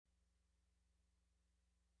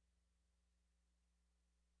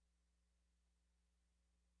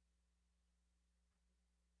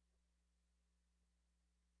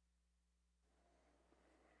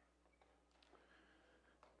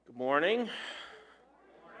Good morning.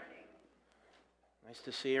 Nice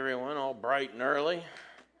to see everyone all bright and early.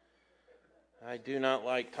 I do not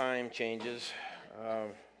like time changes.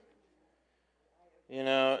 I'm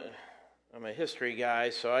a history guy,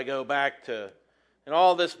 so I go back to, and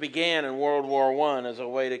all this began in World War I as a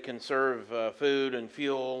way to conserve food and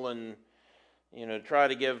fuel and, try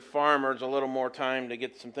to give farmers a little more time to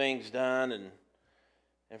get some things done. And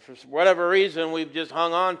for whatever reason, we've just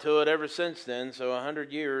hung on to it ever since then. So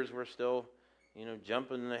 100 years, we're still,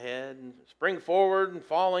 jumping ahead and spring forward and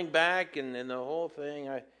falling back and the whole thing.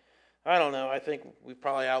 I don't know. I think we've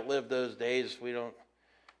probably outlived those days. We don't,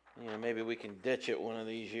 maybe we can ditch it one of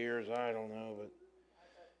these years. I don't know, but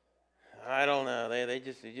I don't know. They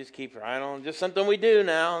just keep right on. Just something we do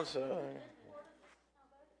now. So,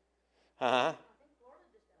 Oh,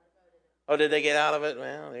 did they get out of it?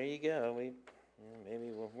 Well, there you go.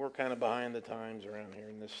 Maybe we're kind of behind the times around here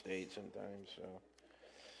in this state sometimes. So,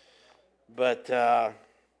 but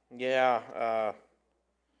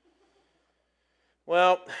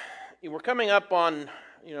well, we're coming up on,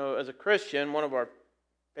 as a Christian, one of our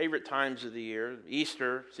favorite times of the year.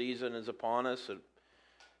 Easter season is upon us.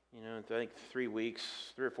 I think 3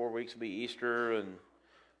 or 4 weeks will be Easter, and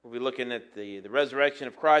we'll be looking at the resurrection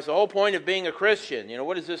of Christ. The whole point of being a Christian,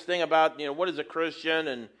 what is this thing about, what is a Christian,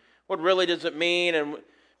 and what really does it mean? And,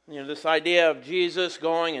 this idea of Jesus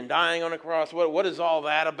going and dying on the cross, what is all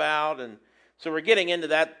that about? And so we're getting into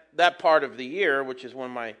that part of the year, which is one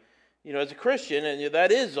of my, as a Christian, and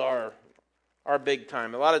that is our big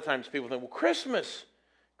time. A lot of times people think, well, Christmas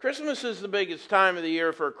is the biggest time of the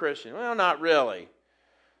year for a Christian. Well, not really.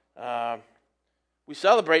 We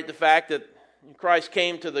celebrate the fact that Christ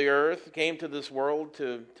came to the earth, came to this world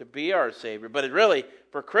to be our Savior. But it really,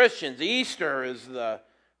 for Christians, Easter is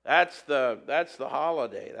that's the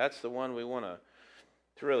holiday. That's the one we want to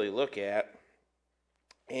really look at.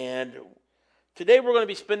 And today we're going to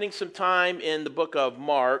be spending some time in the book of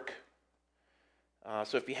Mark.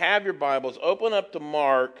 So if you have your Bibles, open up to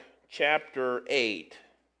Mark chapter 8.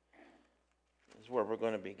 This is where we're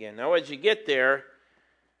going to begin. Now, as you get there,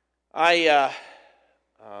 when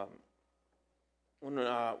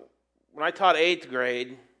I taught 8th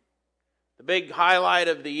grade, the big highlight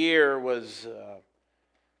of the year was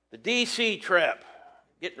the D.C. trip.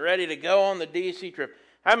 Getting ready to go on the D.C. trip.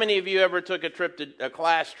 How many of you ever took a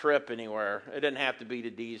class trip anywhere? It didn't have to be to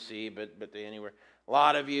D.C., but to anywhere. A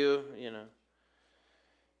lot of you,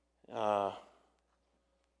 the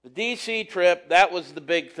D.C. trip, that was the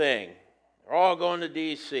big thing. We're all going to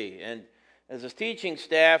D.C. And as a teaching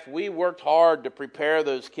staff, we worked hard to prepare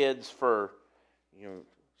those kids for,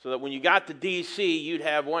 so that when you got to D.C., you'd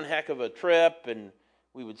have one heck of a trip, and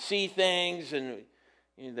we would see things, and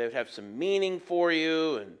they would have some meaning for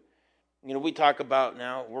you. And, we talk about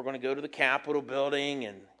now we're going to go to the Capitol building,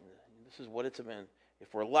 and this is what it's about.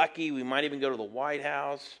 If we're lucky, we might even go to the White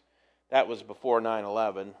House. That was before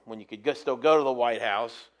 9/11, when you could still go to the White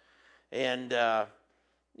House. And, and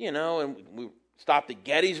we stopped at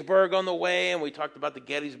Gettysburg on the way, and we talked about the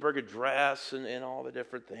Gettysburg Address and all the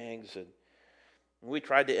different things. And we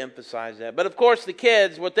tried to emphasize that. But, of course, the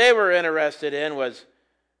kids, what they were interested in was,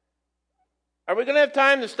 are we going to have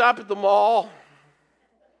time to stop at the mall?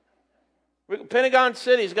 Pentagon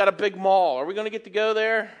City's got a big mall. Are we going to get to go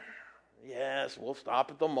there? Yes, we'll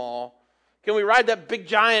stop at the mall. Can we ride that big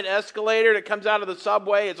giant escalator that comes out of the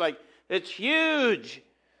subway? It's huge.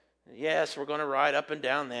 Yes, we're going to ride up and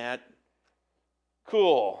down that.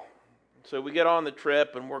 Cool. So we get on the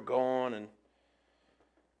trip and we're going, and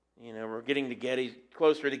we're getting to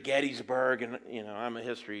closer to Gettysburg, and I'm a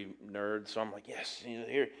history nerd, so I'm like, yes,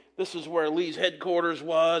 here, this is where Lee's headquarters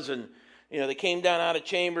was, and they came down out of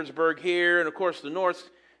Chambersburg here, and of course the North's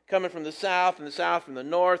coming from the South, and the South from the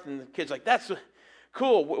North, and the kid's like, that's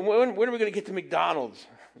cool. When are we going to get to McDonald's?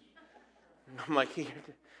 I'm like,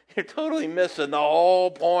 you're totally missing the whole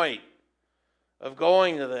point of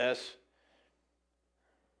going to this.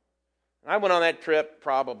 I went on that trip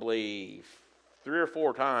probably 3 or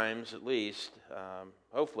 4 times at least.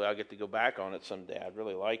 Hopefully I'll get to go back on it someday. I'd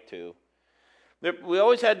really like to. We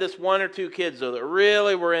always had this 1 or 2 kids, though, that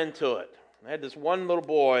really were into it. I had this one little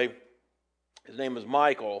boy. His name was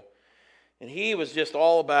Michael. And he was just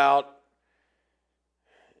all about,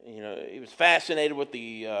 he was fascinated with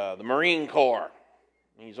the Marine Corps.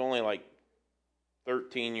 He's only like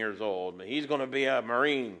 13 years old, but he's going to be a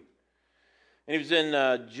Marine. And he was in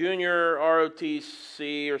junior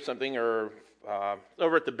ROTC or something, or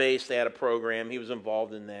over at the base they had a program. He was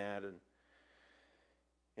involved in that.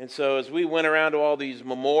 And so as we went around to all these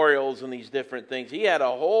memorials and these different things, he had a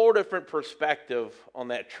whole different perspective on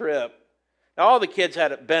that trip Now, all the kids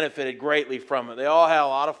had benefited greatly from it. They all had a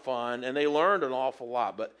lot of fun, and they learned an awful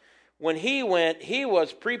lot. But when he went, he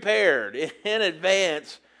was prepared in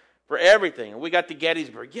advance for everything. And we got to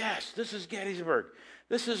Gettysburg. Yes, this is Gettysburg.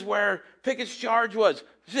 This is where Pickett's charge was.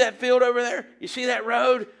 See that field over there? You see that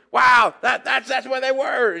road? Wow, that's where they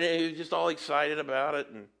were. And he was just all excited about it.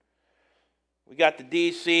 And we got to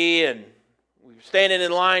D.C., and we were standing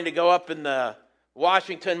in line to go up in the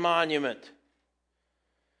Washington Monument.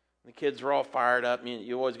 The kids were all fired up.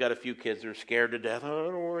 You always got a few kids that are scared to death. Oh,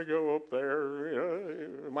 I don't want to go up there.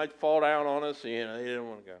 It might fall down on us. They didn't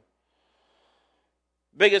want to go.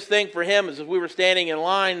 Biggest thing for him is as we were standing in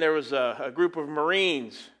line, there was a group of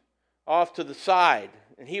Marines off to the side,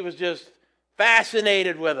 and he was just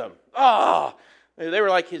fascinated with them. Oh, they were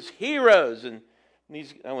like his heroes. And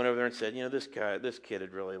I went over there and said, this kid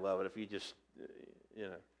would really love it if you just,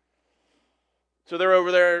 So they're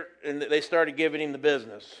over there, and they started giving him the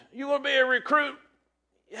business. You want to be a recruit?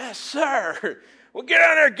 Yes, sir. Well, get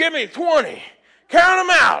down there, give me 20. Count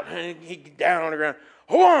them out. And he down on the ground.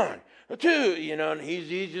 1, 2, and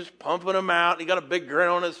he's just pumping them out. He got a big grin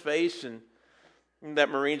on his face, and that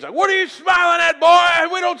Marine's like, what are you smiling at,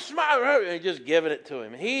 boy? We don't smile. And just giving it to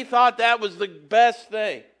him. He thought that was the best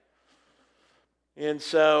thing. And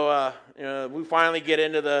so, we finally get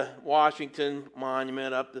into the Washington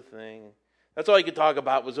Monument, up the thing. That's all you could talk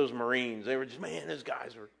about was those Marines. They were just, man, those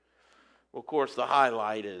guys were. Well, of course, the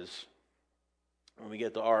highlight is when we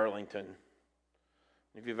get to Arlington.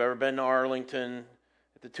 If you've ever been to Arlington,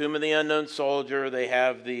 at the Tomb of the Unknown Soldier, they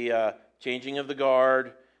have the changing of the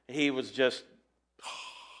guard. He was just,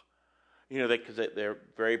 because they're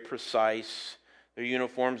very precise. Their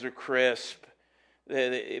uniforms are crisp.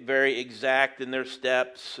 They're very exact in their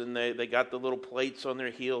steps, and they got the little plates on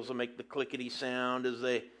their heels that make the clickety sound as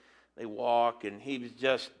they walk, and he was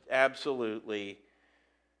just absolutely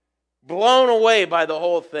blown away by the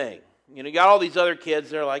whole thing. You got all these other kids,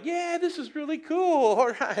 they're like, yeah, this is really cool. All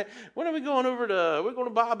right, when are we going over to, we're going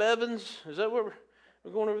to Bob Evans? Is that where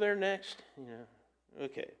we're going over there next?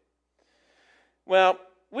 Okay. Well,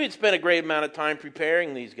 we had spent a great amount of time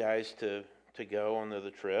preparing these guys to go on the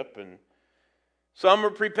trip, and some were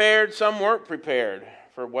prepared, some weren't prepared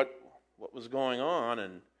for what was going on,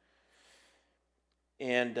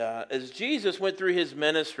 And as Jesus went through his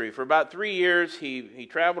ministry, for about 3 years, he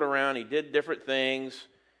traveled around, he did different things,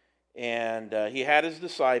 and he had his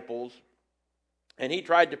disciples, and he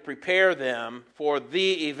tried to prepare them for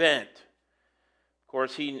the event. Of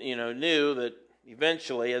course, he knew that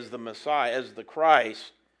eventually, as the Messiah, as the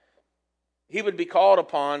Christ, he would be called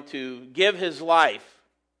upon to give his life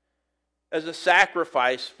as a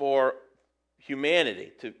sacrifice for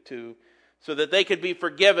humanity, so that they could be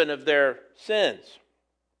forgiven of their sins.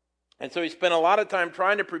 And so he spent a lot of time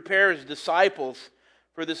trying to prepare his disciples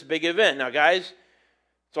for this big event. Now, guys,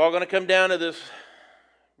 it's all going to come down to this.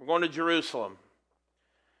 We're going to Jerusalem.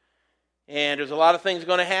 And there's a lot of things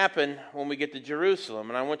going to happen when we get to Jerusalem.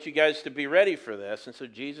 And I want you guys to be ready for this. And so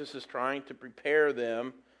Jesus is trying to prepare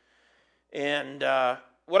them. And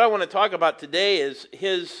what I want to talk about today is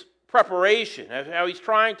his preparation, how he's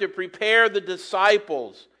trying to prepare the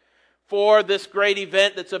disciples for this great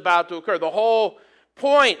event that's about to occur. The whole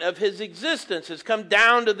point of his existence has come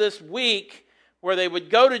down to this week where they would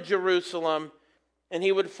go to Jerusalem and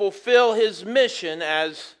he would fulfill his mission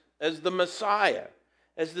as the Messiah,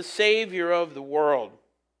 as the Savior of the world.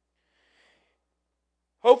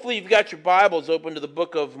 Hopefully you've got your Bibles open to the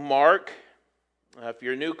book of Mark. If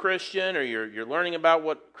you're a new Christian or you're learning about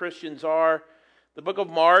what Christians are, the book of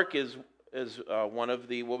Mark is one of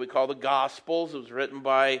the what we call the Gospels. It was written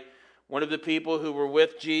by one of the people who were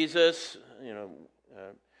with Jesus, a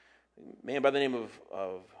man by the name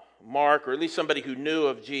of Mark, or at least somebody who knew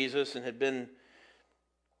of Jesus and had been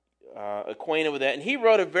acquainted with that. And he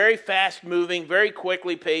wrote a very fast-moving, very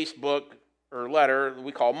quickly paced book or letter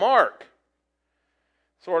we call Mark.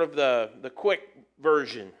 Sort of the quick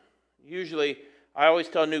version. Usually, I always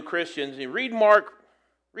tell new Christians, you read Mark,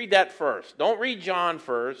 read that first. Don't read John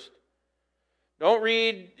first. Don't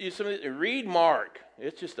read Mark.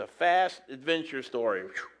 It's just a fast adventure story.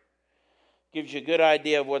 Gives you a good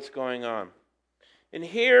idea of what's going on. And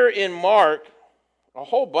here in Mark, a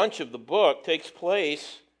whole bunch of the book takes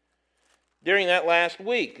place during that last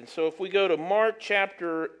week. And so if we go to Mark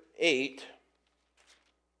chapter 8,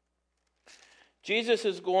 Jesus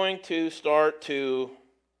is going to start to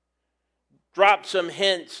drop some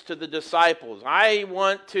hints to the disciples. I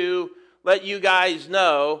want to let you guys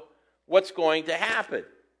know what's going to happen.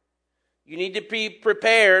 You need to be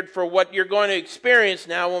prepared for what you're going to experience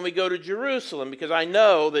now when we go to Jerusalem, because I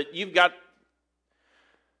know that you've got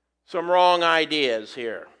some wrong ideas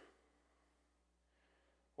here.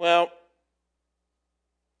 Well,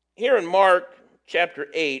 here in Mark chapter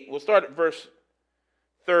 8, we'll start at verse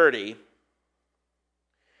 30.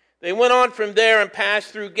 They went on from there and passed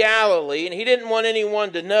through Galilee, and he didn't want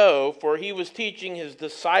anyone to know, for he was teaching his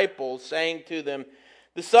disciples, saying to them,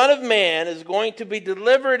 "The Son of Man is going to be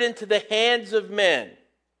delivered into the hands of men,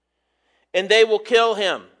 and they will kill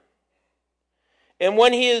him. And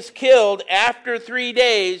when he is killed, after 3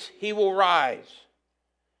 days, he will rise."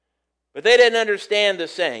 But they didn't understand the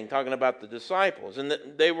saying, talking about the disciples, and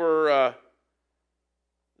they were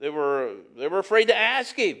afraid to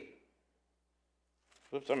ask him.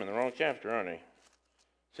 Oops, I'm in the wrong chapter, aren't I?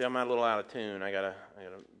 See, I'm a little out of tune. I gotta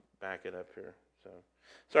back it up here. So,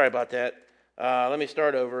 sorry about that. Let me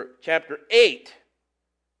start over. Chapter 8,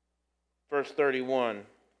 verse 31.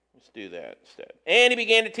 Let's do that instead. And he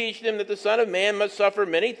began to teach them that the Son of Man must suffer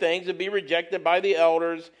many things and be rejected by the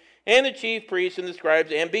elders and the chief priests and the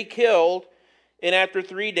scribes and be killed, and after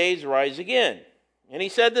 3 days rise again. And he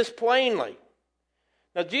said this plainly.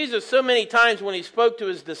 Now, Jesus, so many times when he spoke to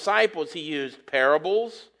his disciples, he used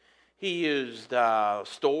parables, he used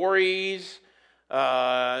stories.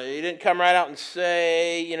 He didn't come right out and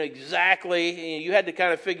say, exactly. You had to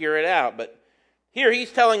kind of figure it out. But here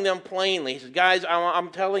he's telling them plainly. He says, guys, I'm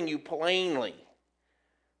telling you plainly.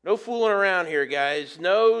 No fooling around here, guys.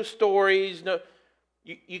 No stories. No,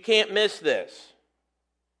 you can't miss this.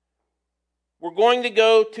 We're going to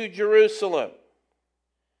go to Jerusalem.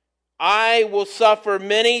 I will suffer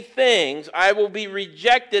many things. I will be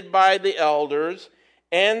rejected by the elders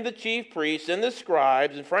and the chief priests and the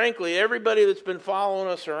scribes, and frankly, everybody that's been following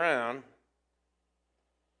us around.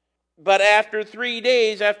 But after 3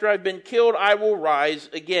 days, after I've been killed, I will rise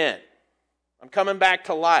again. I'm coming back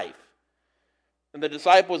to life. And the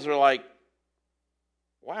disciples are like,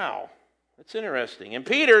 wow, that's interesting. And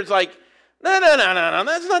Peter's like, no,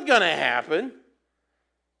 that's not going to happen.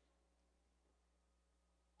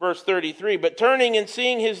 Verse 33, but turning and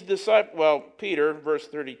seeing his disciple, Peter, verse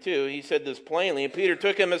 32, he said this plainly, and Peter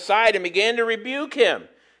took him aside and began to rebuke him.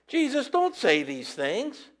 Jesus, don't say these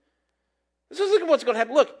things. This isn't what's going to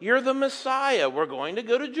happen. Look, you're the Messiah. We're going to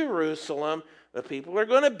go to Jerusalem. The people are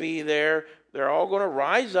going to be there. They're all going to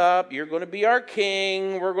rise up. You're going to be our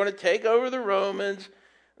king. We're going to take over the Romans.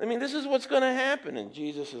 I mean, this is what's going to happen. And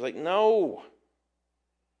Jesus is like, no.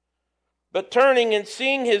 But turning and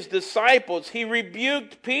seeing his disciples, he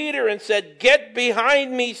rebuked Peter and said, "Get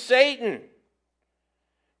behind me, Satan.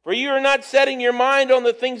 For you are not setting your mind on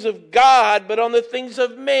the things of God, but on the things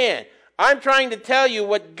of man." I'm trying to tell you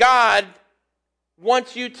what God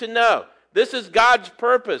wants you to know. This is God's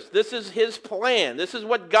purpose. This is his plan. This is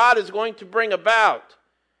what God is going to bring about.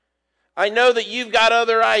 I know that you've got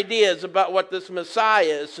other ideas about what this Messiah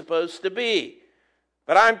is supposed to be.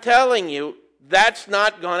 But I'm telling you, that's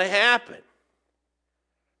not going to happen.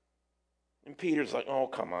 And Peter's like, oh,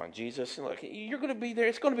 come on, Jesus. Look, you're going to be there.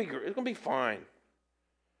 It's going to be great. It's going to be fine.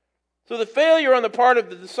 So the failure on the part of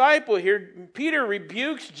the disciple here, Peter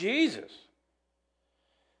rebukes Jesus.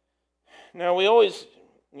 Now, we always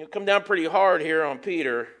come down pretty hard here on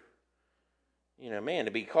Peter.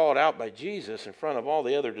 To be called out by Jesus in front of all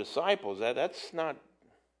the other disciples, that's not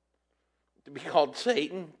to be called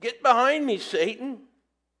Satan. Get behind me, Satan.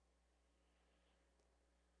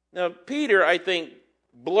 Now, Peter, I think,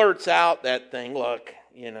 blurts out that thing, look,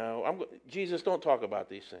 Jesus, don't talk about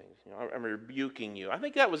these things. I'm rebuking you. I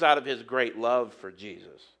think that was out of his great love for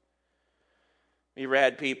Jesus. You ever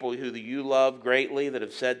had people who you love greatly that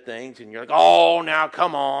have said things, and you're like, oh, now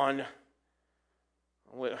come on.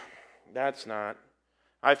 Well, that's not.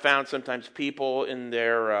 I found sometimes people in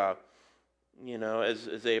their,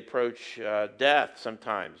 as they approach death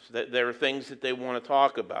sometimes, that there are things that they want to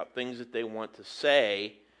talk about, things that they want to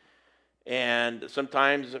say. And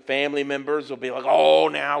sometimes family members will be like, oh,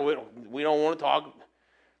 now we don't want to talk.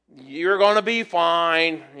 You're going to be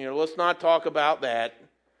fine. Let's not talk about that.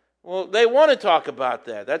 Well, they want to talk about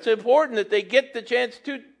that. That's important that they get the chance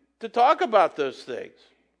to talk about those things.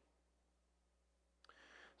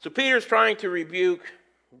 So Peter's trying to rebuke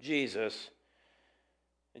Jesus.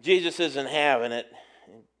 Jesus isn't having it.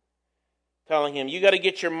 Telling him, you got to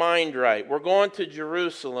get your mind right. We're going to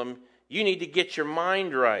Jerusalem. You need to get your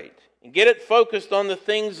mind right. And get it focused on the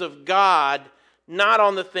things of God, not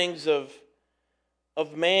on the things of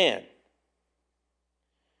man.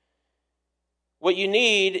 What you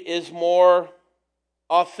need is more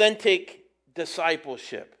authentic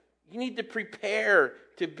discipleship. You need to prepare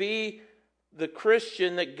to be the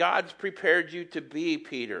Christian that God's prepared you to be,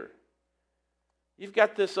 Peter. You've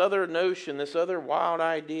got this other notion, this other wild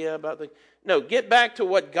idea about things. No, get back to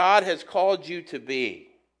what God has called you to be.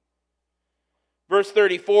 Verse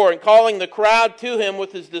 34, and calling the crowd to him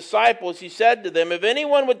with his disciples, he said to them, if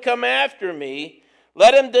anyone would come after me,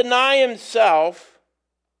 let him deny himself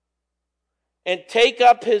and take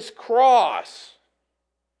up his cross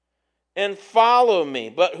and follow me.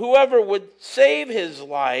 But whoever would save his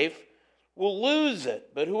life will lose it.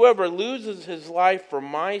 But whoever loses his life for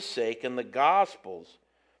my sake and the gospel's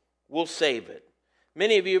will save it.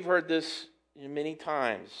 Many of you have heard this many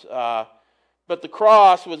times. But the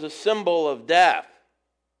cross was a symbol of death.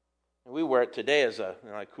 And we wear it today as a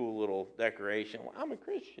cool little decoration. Well, I'm a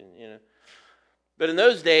Christian, But in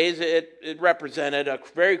those days, it represented a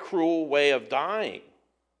very cruel way of dying.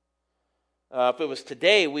 If it was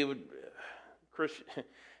today,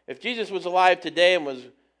 if Jesus was alive today and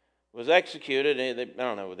was executed, I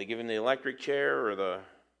don't know, would they give him the electric chair or the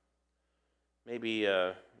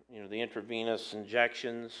intravenous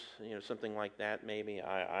injections, something like that maybe?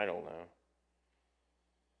 I don't know.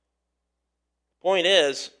 Point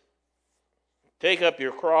is, take up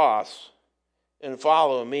your cross and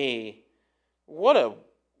follow me. What a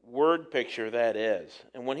word picture that is.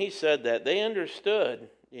 And when he said that, they understood,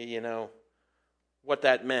 what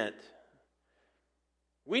that meant.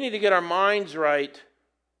 We need to get our minds right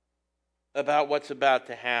about what's about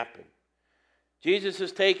to happen. Jesus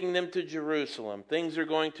is taking them to Jerusalem. Things are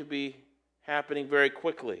going to be happening very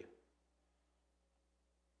quickly.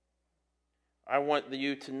 I want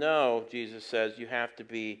you to know, Jesus says, you have to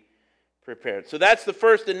be prepared. So that's the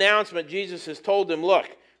first announcement. Jesus has told them, look,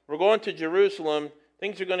 we're going to Jerusalem.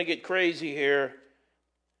 Things are going to get crazy here.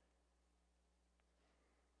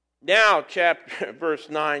 Now, verse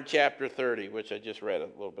 9, chapter 30, which I just read a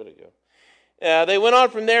little bit ago. They went on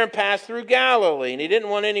from there and passed through Galilee, and he didn't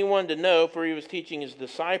want anyone to know, for he was teaching his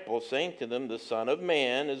disciples, saying to them, the Son of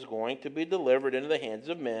Man is going to be delivered into the hands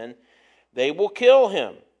of men. They will kill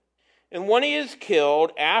him. And when he is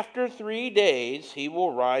killed, after 3 days, he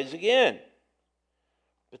will rise again.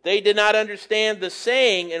 But they did not understand the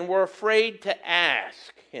saying and were afraid to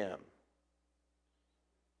ask him.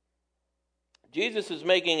 Jesus is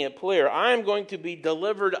making it clear, I am going to be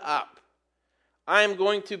delivered up. I am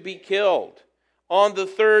going to be killed. On the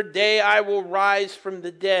 3rd day, I will rise from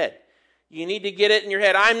the dead. You need to get it in your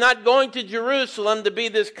head. I'm not going to Jerusalem to be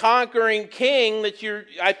this conquering king that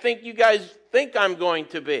I think you guys think I'm going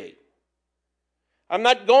to be. I'm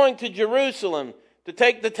not going to Jerusalem to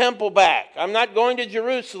take the temple back. I'm not going to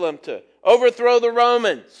Jerusalem to overthrow the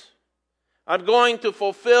Romans. I'm going to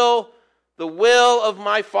fulfill the will of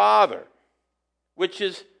my Father, which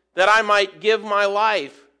is that I might give my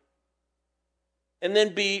life and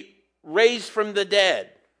then be raised from the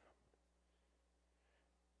dead.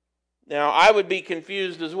 Now, I would be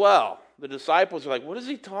confused as well. The disciples are like, what is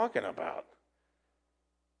he talking about?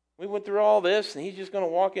 We went through all this and he's just going to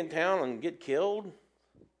walk in town and get killed?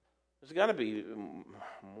 There's got to be,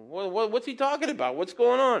 what's he talking about? What's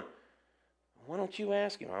going on? Why don't you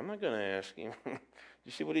ask him? I'm not going to ask him.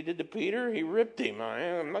 You see what he did to Peter? He ripped him.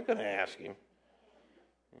 I'm not going to ask him.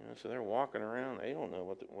 So they're walking around. They don't know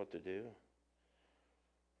what to do.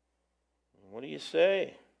 What do you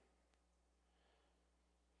say?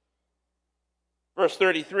 Verse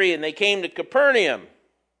 33, and they came to Capernaum,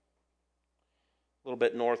 a little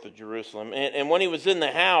bit north of Jerusalem. And when he was in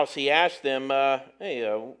the house, he asked them,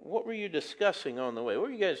 what were you discussing on the way? What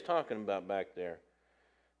were you guys talking about back there?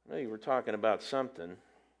 I know you were talking about something.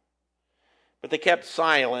 But they kept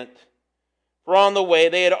silent. For on the way,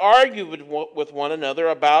 they had argued with one another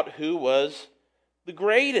about who was the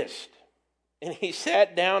greatest. And he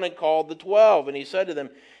sat down and called the 12. And he said to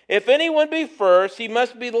them, if anyone be first, he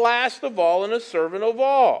must be last of all and a servant of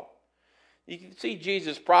all. You can see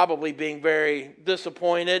Jesus probably being very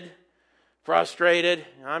disappointed, frustrated.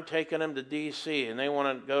 I'm taking them to D.C. and they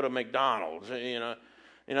want to go to McDonald's.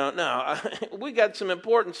 No, we got some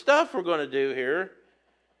important stuff we're going to do here.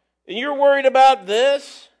 And you're worried about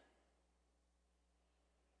this?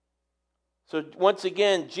 So once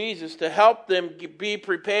again, Jesus, to help them be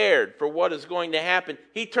prepared for what is going to happen,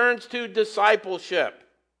 he turns to discipleship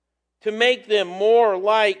to make them more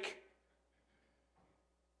like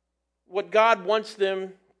what God wants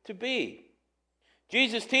them to be.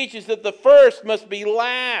 Jesus teaches that the first must be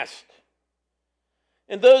last.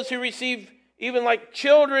 And those who receive, even like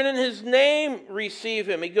children in his name, receive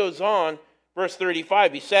him. He goes on, verse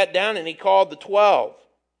 35, he sat down and he called the 12.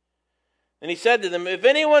 And he said to them, if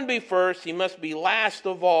anyone be first, he must be last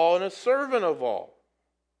of all and a servant of all.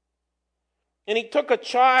 And he took a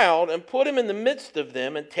child and put him in the midst of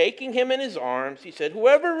them, and taking him in his arms, he said,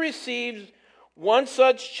 whoever receives one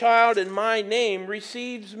such child in my name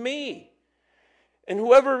receives me. And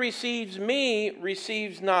whoever receives me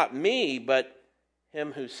receives not me, but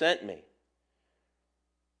him who sent me.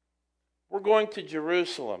 We're going to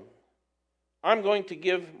Jerusalem. I'm going to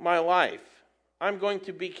give my life. I'm going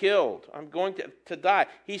to be killed. I'm going to die.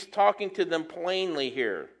 He's talking to them plainly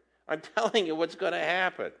here. I'm telling you what's going to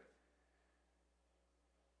happen.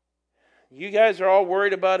 You guys are all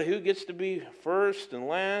worried about who gets to be first and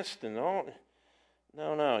last and all.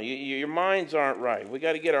 No. Your minds aren't right. We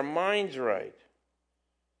got to get our minds right.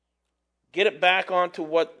 Get it back onto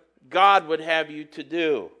what God would have you to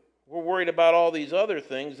do. We're worried about all these other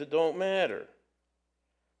things that don't matter.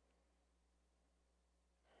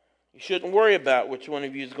 You shouldn't worry about which one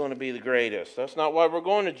of you is going to be the greatest. That's not why we're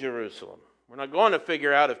going to Jerusalem. We're not going to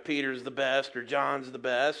figure out if Peter's the best or John's the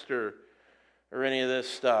best or any of this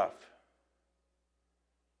stuff.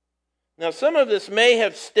 Now, some of this may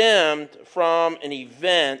have stemmed from an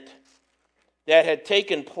event that had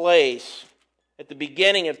taken place at the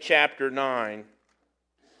beginning of chapter 9.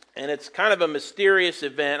 And it's kind of a mysterious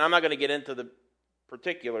event. I'm not going to get into the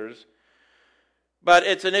particulars. But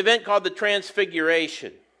it's an event called the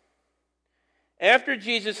Transfiguration. After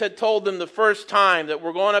Jesus had told them the first time that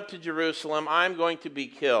we're going up to Jerusalem, I'm going to be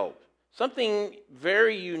killed, something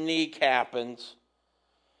very unique happens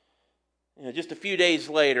just a few days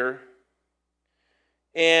later.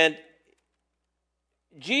 And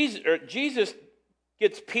Jesus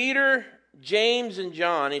gets Peter, James, and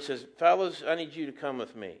John. He says, fellas, I need you to come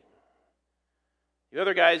with me. The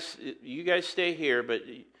other guys, you guys stay here, but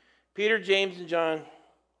Peter, James, and John,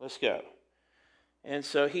 let's go. And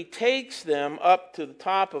so he takes them up to the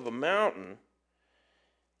top of a mountain.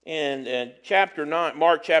 And chapter 9,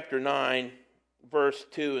 Mark chapter 9, verse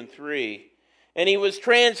 2 and 3. And he was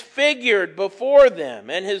transfigured before them,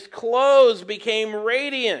 and his clothes became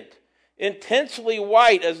radiant, intensely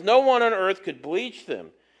white, as no one on earth could bleach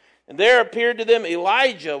them. And there appeared to them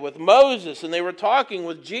Elijah with Moses, and they were talking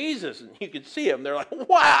with Jesus. And you could see them. They're like,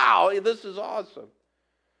 wow, this is awesome.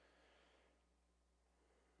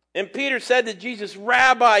 And Peter said to Jesus,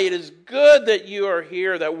 Rabbi, it is good that you are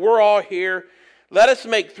here, that we're all here. Let us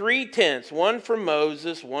make 3 tents, one for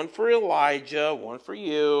Moses, one for Elijah, one for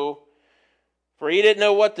you. For he didn't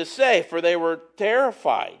know what to say, for they were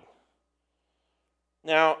terrified.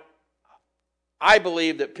 Now, I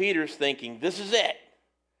believe that Peter's thinking, this is it.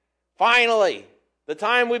 Finally, the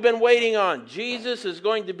time we've been waiting on. Jesus is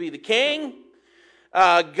going to be the king.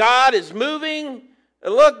 God is moving.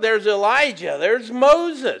 Look, there's Elijah. There's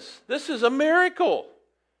Moses. This is a miracle.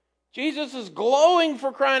 Jesus is glowing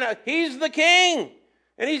for crying out. He's the king.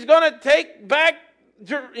 And he's going to take back,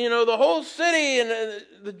 the whole city. And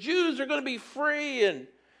the Jews are going to be free. And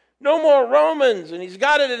no more Romans. And he's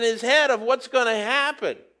got it in his head of what's going to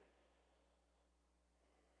happen.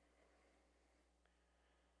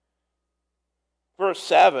 Verse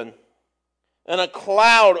 7, and a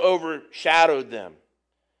cloud overshadowed them.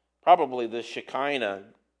 Probably the Shekinah,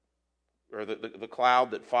 or the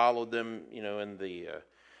cloud that followed them,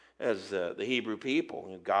 as the Hebrew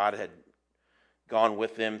people. God had gone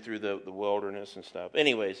with them through the wilderness and stuff.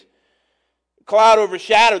 Anyways, a cloud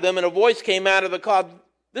overshadowed them, and a voice came out of the cloud,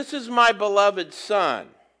 this is my beloved Son.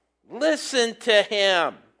 Listen to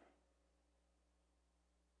him.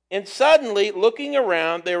 And suddenly, looking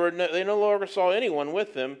around, they no longer saw anyone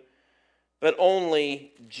with them, but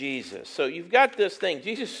only Jesus. So you've got this thing.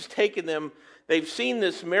 Jesus has taken them. They've seen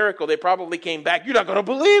this miracle. They probably came back. You're not going to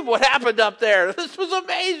believe what happened up there. This was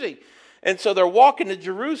amazing. And so they're walking to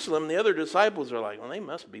Jerusalem. The other disciples are like, well, they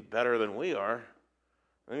must be better than we are.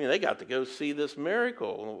 I mean, they got to go see this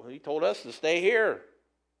miracle. He told us to stay here.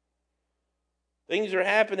 Things are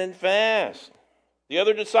happening fast. The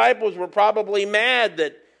other disciples were probably mad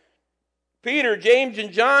that Peter, James,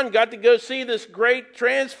 and John got to go see this great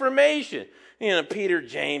transformation. Peter,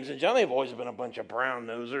 James, and John, they've always been a bunch of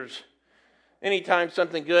brown-nosers. Anytime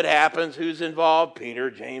something good happens, who's involved? Peter,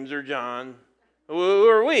 James, or John. Who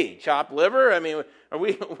are we? Chopped liver? I mean,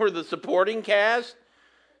 we're the supporting cast?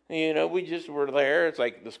 We just were there. It's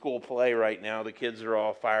like the school play right now. The kids are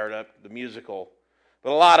all fired up, the musical.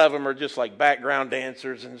 But a lot of them are just like background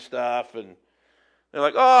dancers and stuff, and they're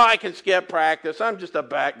like, oh, I can skip practice. I'm just a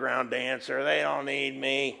background dancer. They don't need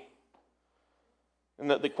me. And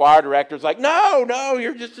the choir director's like, no,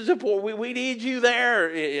 you're just as important. We need you there.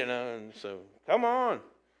 And so, come on.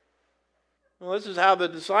 Well, this is how the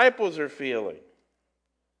disciples are feeling.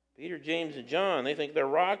 Peter, James, and John, they think they're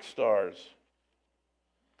rock stars.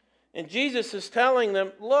 And Jesus is telling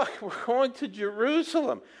them, look, we're going to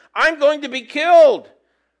Jerusalem. I'm going to be killed.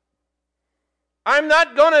 I'm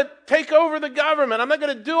not going to take over the government. I'm not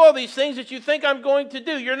going to do all these things that you think I'm going to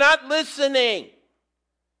do. You're not listening.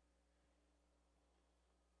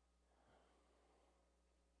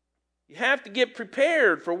 You have to get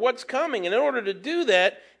prepared for what's coming. And in order to do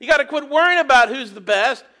that, you got to quit worrying about who's the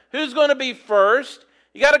best, who's going to be first.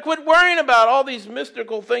 You got to quit worrying about all these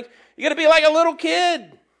mystical things. You got to be like a little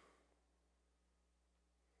kid.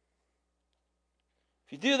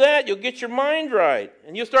 If you do that, you'll get your mind right.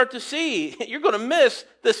 And you'll start to see you're going to miss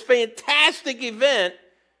this fantastic event.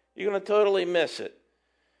 You're going to totally miss it.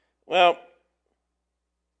 Well,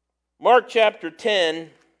 Mark chapter 10,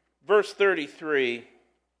 verse 33.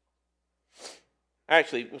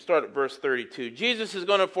 Actually, we'll start at verse 32. Jesus is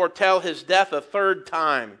going to foretell his death a third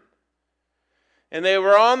time. And they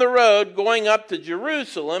were on the road going up to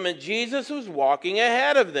Jerusalem, and Jesus was walking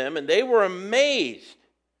ahead of them, and they were amazed.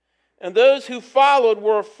 And those who followed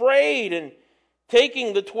were afraid, and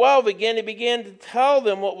taking the 12 again, he began to tell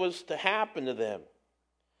them what was to happen to them,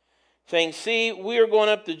 saying, "See, we are going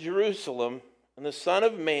up to Jerusalem, and the Son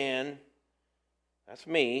of Man," that's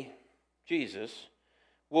me, Jesus,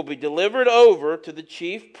 "will be delivered over to the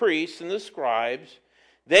chief priests and the scribes.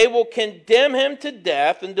 They will condemn him to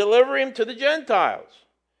death and deliver him to the Gentiles."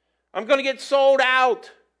 I'm going to get sold out.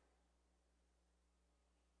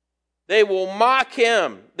 They will mock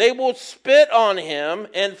him. They will spit on him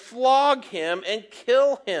and flog him and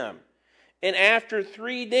kill him. And after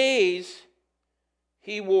 3 days,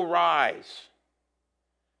 he will rise.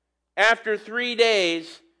 After 3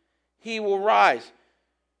 days, he will rise.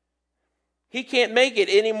 He can't make it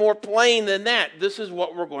any more plain than that. This is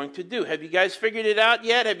what we're going to do. Have you guys figured it out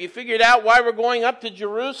yet? Have you figured out why we're going up to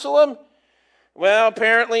Jerusalem? Well,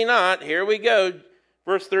 apparently not. Here we go.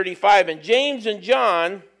 Verse 35. And James and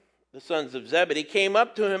John, the sons of Zebedee, came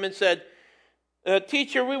up to him and said,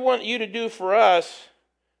 "Teacher, we want you to do for us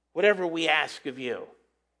whatever we ask of you."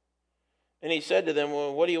 And he said to them,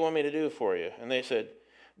 "Well, what do you want me to do for you?" And they said,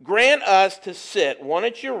 "Grant us to sit, one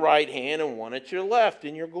at your right hand and one at your left,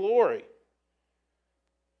 in your glory."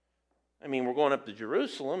 I mean, we're going up to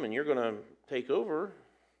Jerusalem, and you're going to take over.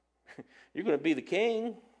 You're going to be the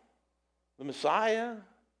king, the Messiah.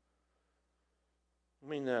 I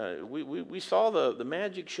mean, we saw the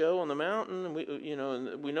magic show on the mountain,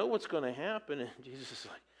 and we know what's going to happen. And Jesus is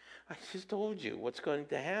like, "I just told you what's going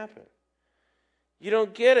to happen. You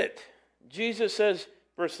don't get it." Jesus says,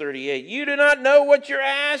 verse 38, "You do not know what you're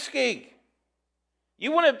asking.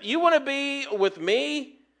 You want to be with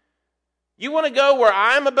me? You want to go where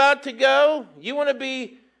I'm about to go? You want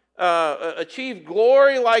to achieve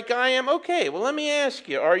glory like I am? Okay, well, let me ask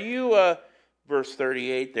you, are you, verse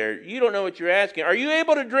 38 there, you don't know what you're asking. Are you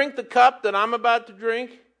able to drink the cup that I'm about to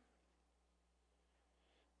drink?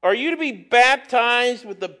 Are you to be baptized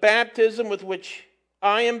with the baptism with which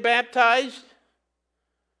I am baptized?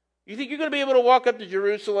 You think you're going to be able to walk up to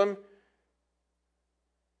Jerusalem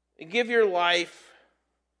and give your life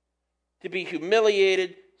to be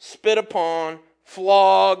humiliated, spit upon,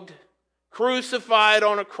 flogged, crucified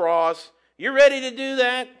on a cross? You're ready to do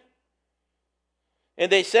that?"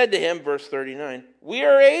 And they said to him, verse 39, "We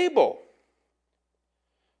are able."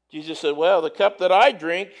 Jesus said, "Well, the cup that I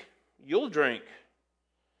drink, you'll drink.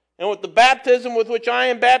 And with the baptism with which I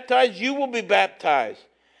am baptized, you will be baptized.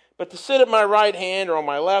 But to sit at my right hand or on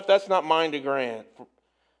my left, that's not mine to grant.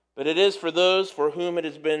 But it is for those for whom it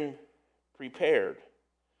has been prepared."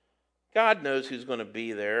 God knows who's going to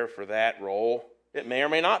be there for that role. It may or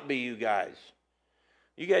may not be you guys.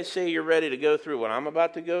 You guys say you're ready to go through what I'm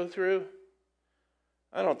about to go through?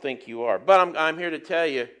 I don't think you are. But I'm here to tell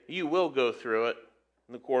you, you will go through it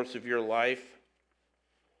in the course of your life.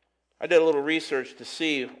 I did a little research to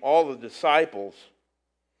see all the disciples.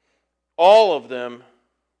 All of them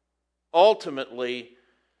ultimately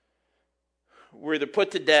were either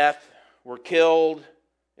put to death, were killed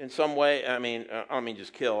in some way. I don't mean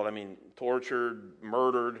just killed. I mean tortured,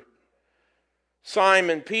 murdered.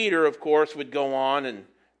 Simon Peter, of course, would go on, and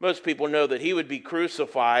most people know that he would be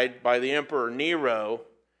crucified by the Emperor Nero.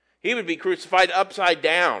 He would be crucified upside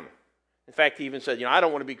down. In fact, he even said, "I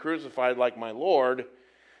don't want to be crucified like my Lord.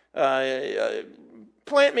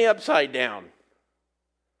 Plant me upside down.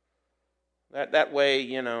 That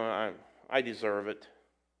way, I deserve it."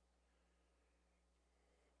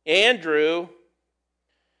 Andrew,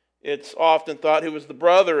 it's often thought, who was the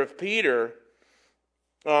brother of Peter,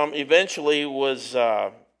 eventually was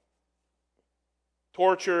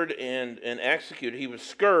tortured and executed. He was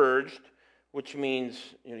scourged, which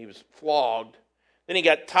means he was flogged. Then he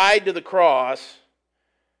got tied to the cross,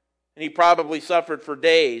 and he probably suffered for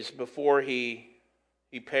days before he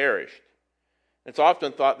perished. It's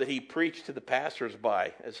often thought that he preached to the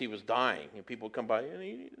passersby as he was dying. People would come by, "You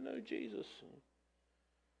need to know Jesus."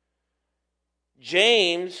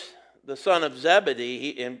 James, the son of Zebedee,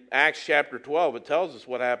 in Acts chapter 12, it tells us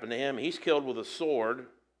what happened to him. He's killed with a sword.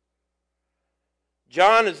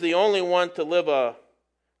 John is the only one to live or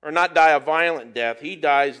not die a violent death. He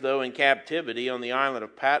dies, though, in captivity on the island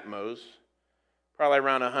of Patmos, probably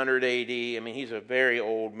around 100 A.D. I mean, he's a very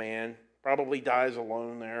old man. Probably dies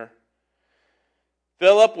alone there.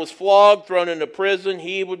 Philip was flogged, thrown into prison.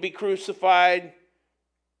 He would be crucified.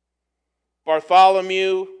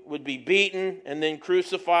 Bartholomew would be beaten and then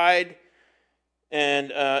crucified.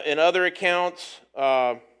 And in other accounts,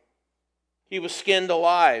 he was skinned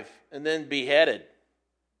alive and then beheaded.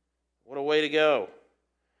 What a way to go.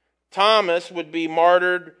 Thomas would be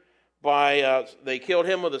martyred by, they killed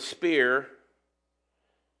him with a spear.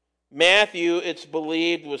 Matthew, it's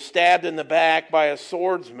believed, was stabbed in the back by a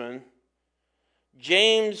swordsman.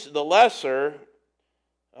 James the Lesser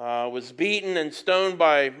was beaten and stoned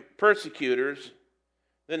by persecutors.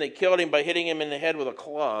 Then they killed him by hitting him in the head with a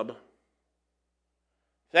club.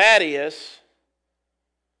 Thaddeus,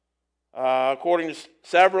 according to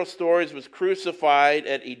several stories, was crucified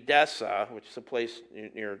at Edessa, which is a place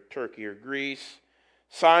near Turkey or Greece.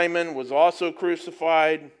 Simon was also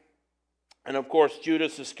crucified. And of course,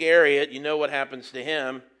 Judas Iscariot, you know what happens to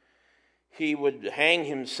him. He would hang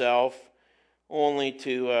himself only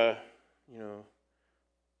to,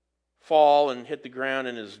 fall and hit the ground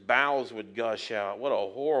and his bowels would gush out. What a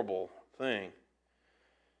horrible thing.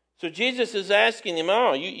 So Jesus is asking him,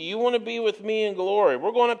 you want to be with me in glory?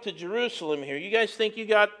 We're going up to Jerusalem here. You guys think you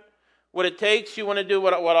got what it takes? You want to do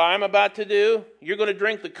what I'm about to do? You're going to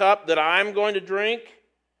drink the cup that I'm going to drink?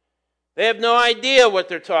 They have no idea what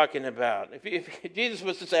they're talking about. If Jesus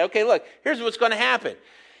was to say, okay, look, here's what's going to happen.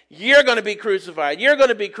 You're going to be crucified. You're going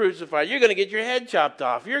to be crucified. You're going to get your head chopped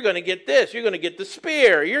off. You're going to get this. You're going to get the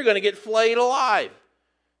spear. You're going to get flayed alive.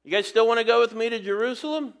 You guys still want to go with me to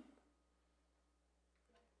Jerusalem?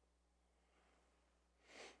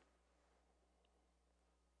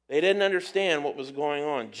 They didn't understand what was going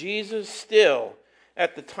on. Jesus still,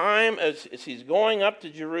 at the time as he's going up to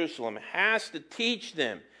Jerusalem, has to teach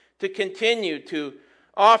them, to continue to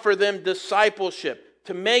offer them discipleship,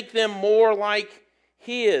 to make them more like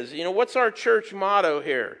he is. What's our church motto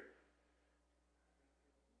here?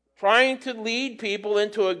 Trying to lead people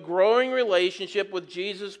into a growing relationship with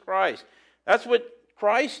Jesus Christ. That's what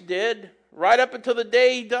Christ did right up until the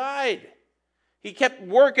day he died. He kept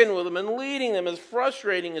working with them and leading them, as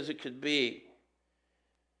frustrating as it could be.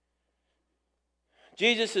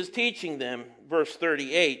 Jesus is teaching them, verse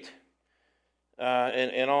 38,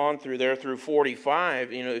 and on through there through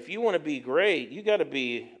 45, if you want to be great, you got to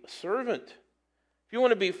be a servant. If you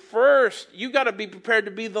want to be first, you got to be prepared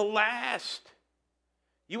to be the last.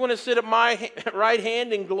 You want to sit at my right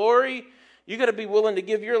hand in glory, you got to be willing to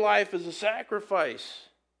give your life as a sacrifice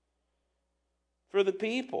for the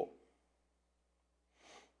people.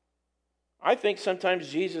 I think sometimes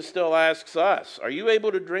Jesus still asks us, are you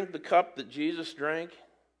able to drink the cup that Jesus drank?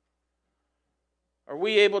 Are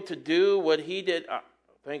we able to do what he did?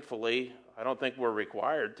 Thankfully, I don't think we're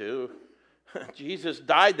required to. Jesus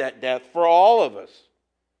died that death for all of us.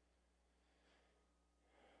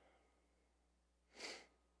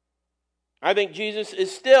 I think Jesus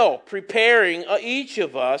is still preparing each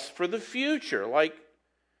of us for the future, like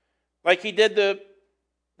he did the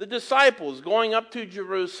disciples going up to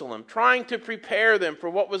Jerusalem, trying to prepare them for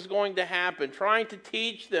what was going to happen, trying to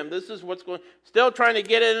teach them this is what's going, still trying to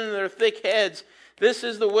get it into their thick heads. This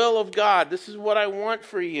is the will of God. This is what I want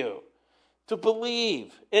for you to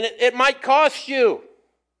believe. And it might cost you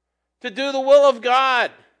to do the will of God.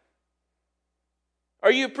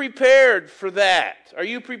 Are you prepared for that? Are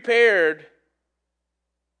you prepared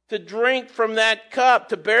to drink from that cup,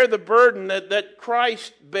 to bear the burden that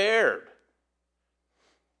Christ bared?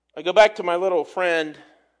 I go back to my little friend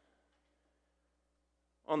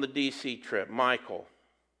on the DC trip, Michael.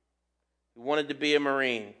 He wanted to be a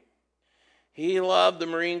Marine. He loved the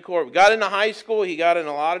Marine Corps. Got into high school, he got in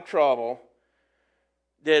a lot of trouble.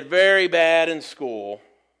 Did very bad in school,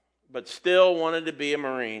 but still wanted to be a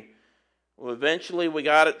Marine. Well, eventually we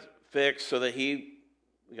got it fixed so that we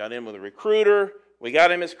got in with a recruiter. We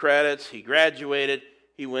got him his credits. He graduated.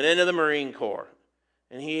 He went into the Marine Corps.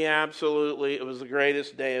 And it was the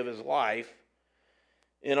greatest day of his life.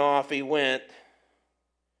 And off he went.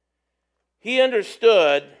 He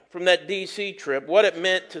understood from that D.C. trip what it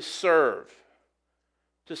meant to serve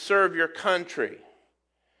your country.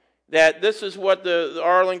 That this is what the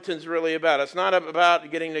Arlington's really about. It's not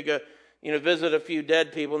about getting to go, visit a few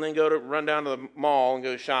dead people and then run down to the mall and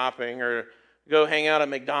go shopping or go hang out at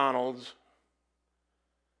McDonald's.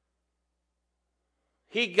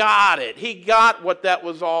 He got it. He got what that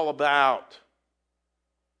was all about.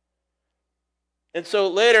 And so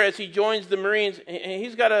later, as he joins the Marines,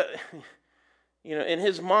 he's got in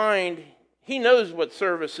his mind, he knows what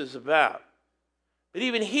service is about. But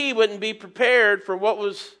even he wouldn't be prepared for what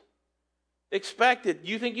was expected.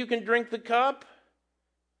 You think you can drink the cup?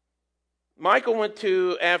 Michael went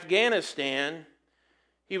to Afghanistan.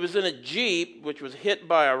 He was in a Jeep, which was hit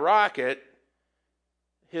by a rocket.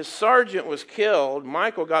 His sergeant was killed.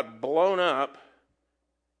 Michael got blown up,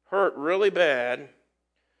 hurt really bad,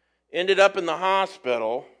 ended up in the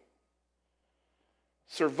hospital,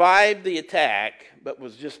 survived the attack, but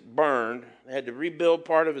was just burned. They had to rebuild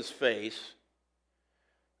part of his face.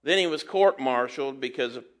 Then he was court-martialed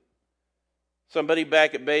because somebody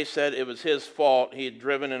back at base said it was his fault. He had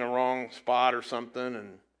driven in a wrong spot or something,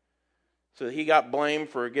 and so he got blamed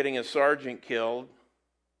for getting a sergeant killed.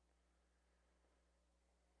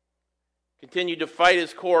 Continued to fight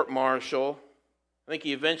his court-martial. I think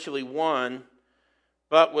he eventually won,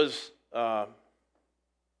 but was, when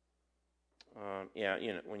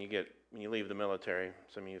you leave the military,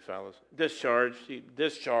 some of you fellas, discharged. He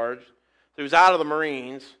discharged. So he was out of the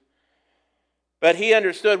Marines, but he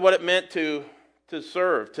understood what it meant to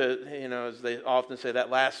serve, as they often say, that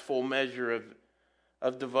last full measure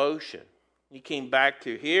of devotion. He came back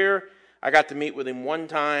to here. I got to meet with him one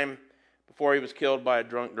time before he was killed by a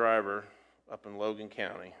drunk driver up in Logan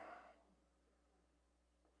County.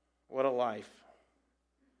 What a life.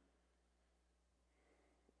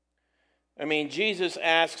 I mean, Jesus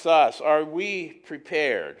asks us, are we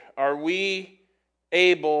prepared? Are we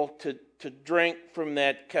able to drink from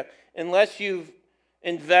that cup? Unless you've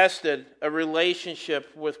invested a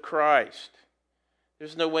relationship with Christ,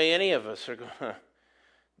 there's no way any of us are going to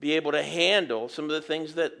be able to handle some of the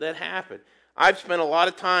things that happen. I've spent a lot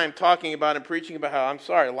of time talking about and preaching about how, I'm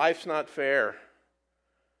sorry, life's not fair.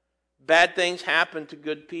 Bad things happen to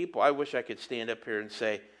good people. I wish I could stand up here and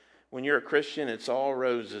say, when you're a Christian, it's all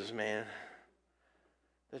roses, man.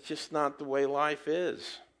 That's just not the way life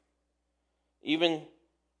is. Even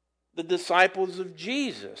the disciples of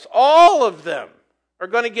Jesus, all of them are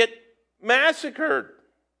going to get massacred.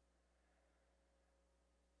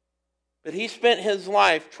 But he spent his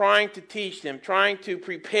life trying to teach them, trying to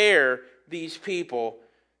prepare these people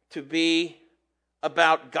to be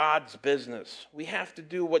about God's business. We have to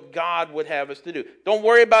do what God would have us to do. Don't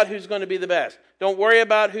worry about who's going to be the best. Don't worry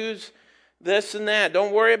about who's this and that.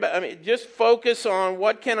 Don't worry about, just focus on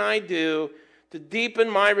what can I do to deepen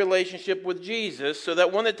my relationship with Jesus so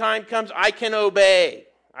that when the time comes, I can obey.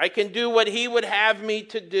 I can do what he would have me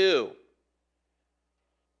to do.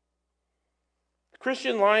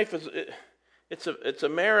 Christian life it's a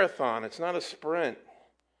marathon. It's not a sprint.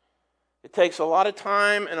 It takes a lot of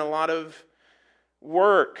time and a lot of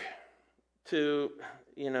work to,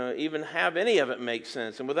 even have any of it make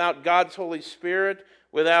sense. And without God's Holy Spirit,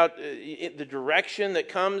 without the direction that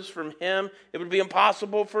comes from him, it would be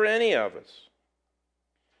impossible for any of us.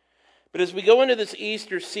 But as we go into this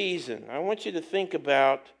Easter season, I want you to think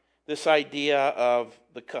about this idea of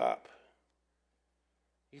the cup.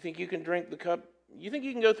 You think you can drink the cup? You think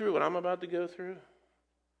you can go through what I'm about to go through?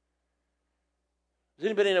 Does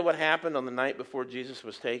anybody know what happened on the night before Jesus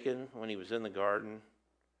was taken when he was in the garden?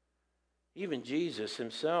 Even Jesus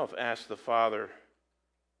himself asked the Father,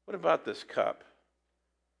 what about this cup?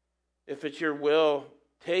 If it's your will,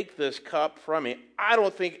 take this cup from me. I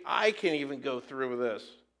don't think I can even go through this.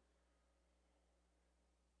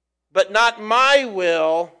 But not my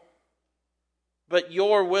will, but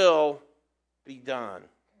your will be done.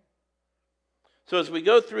 So as we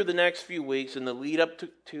go through the next few weeks in the lead up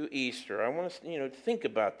to Easter, I want us to think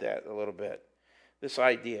about that a little bit, this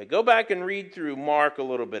idea. Go back and read through Mark a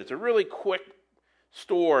little bit. It's a really quick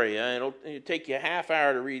story. It'll take you a half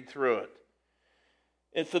hour to read through it.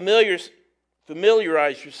 And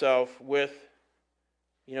familiarize yourself with,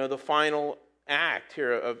 the final act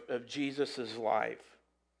here of Jesus' life.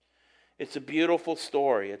 It's a beautiful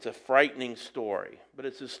story. It's a frightening story. But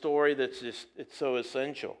it's a story it's so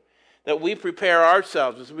essential. That we prepare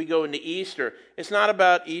ourselves as we go into Easter. It's not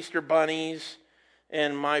about Easter bunnies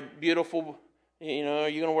and my beautiful, are you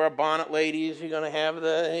going to wear a bonnet, ladies? You're going to have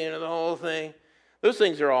the whole thing. Those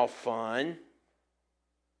things are all fun.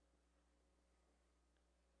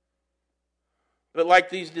 But like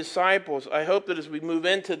these disciples, I hope that as we move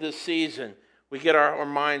into this season, we get our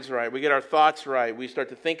minds right. We get our thoughts right. We start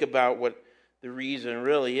to think about what the reason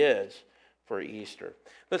really is for Easter.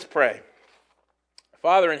 Let's pray.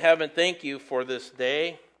 Father in heaven, thank you for this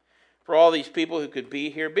day, for all these people who could be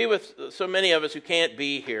here. Be with so many of us who can't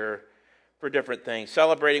be here for different things,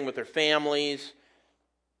 celebrating with their families,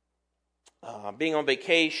 being on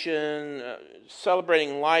vacation,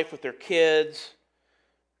 celebrating life with their kids.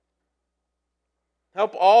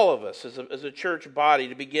 Help all of us as a church body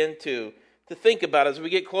to begin to to think about as we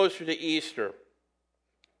get closer to Easter.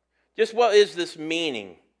 Just what is this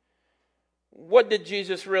meaning? What did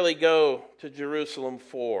Jesus really go to Jerusalem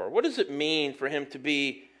for? What does it mean for him to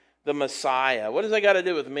be the Messiah? What does that got to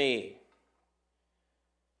do with me?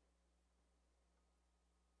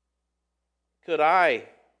 Could I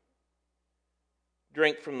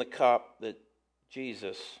drink from the cup that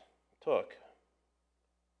Jesus took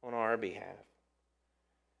on our behalf?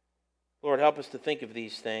 Lord, help us to think of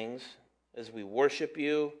these things as we worship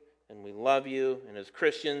you and we love you, and as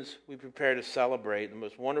Christians, we prepare to celebrate the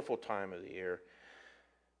most wonderful time of the year,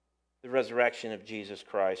 the resurrection of Jesus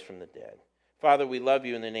Christ from the dead. Father, we love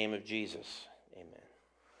you in the name of Jesus. Amen.